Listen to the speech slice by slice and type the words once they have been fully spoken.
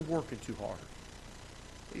working too hard.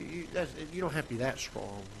 You don't have to be that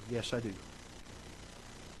strong. Yes, I do.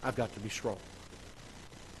 I've got to be strong.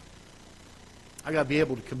 I've got to be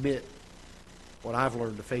able to commit what I've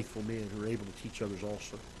learned to faithful men who are able to teach others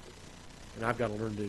also. And I've got to learn to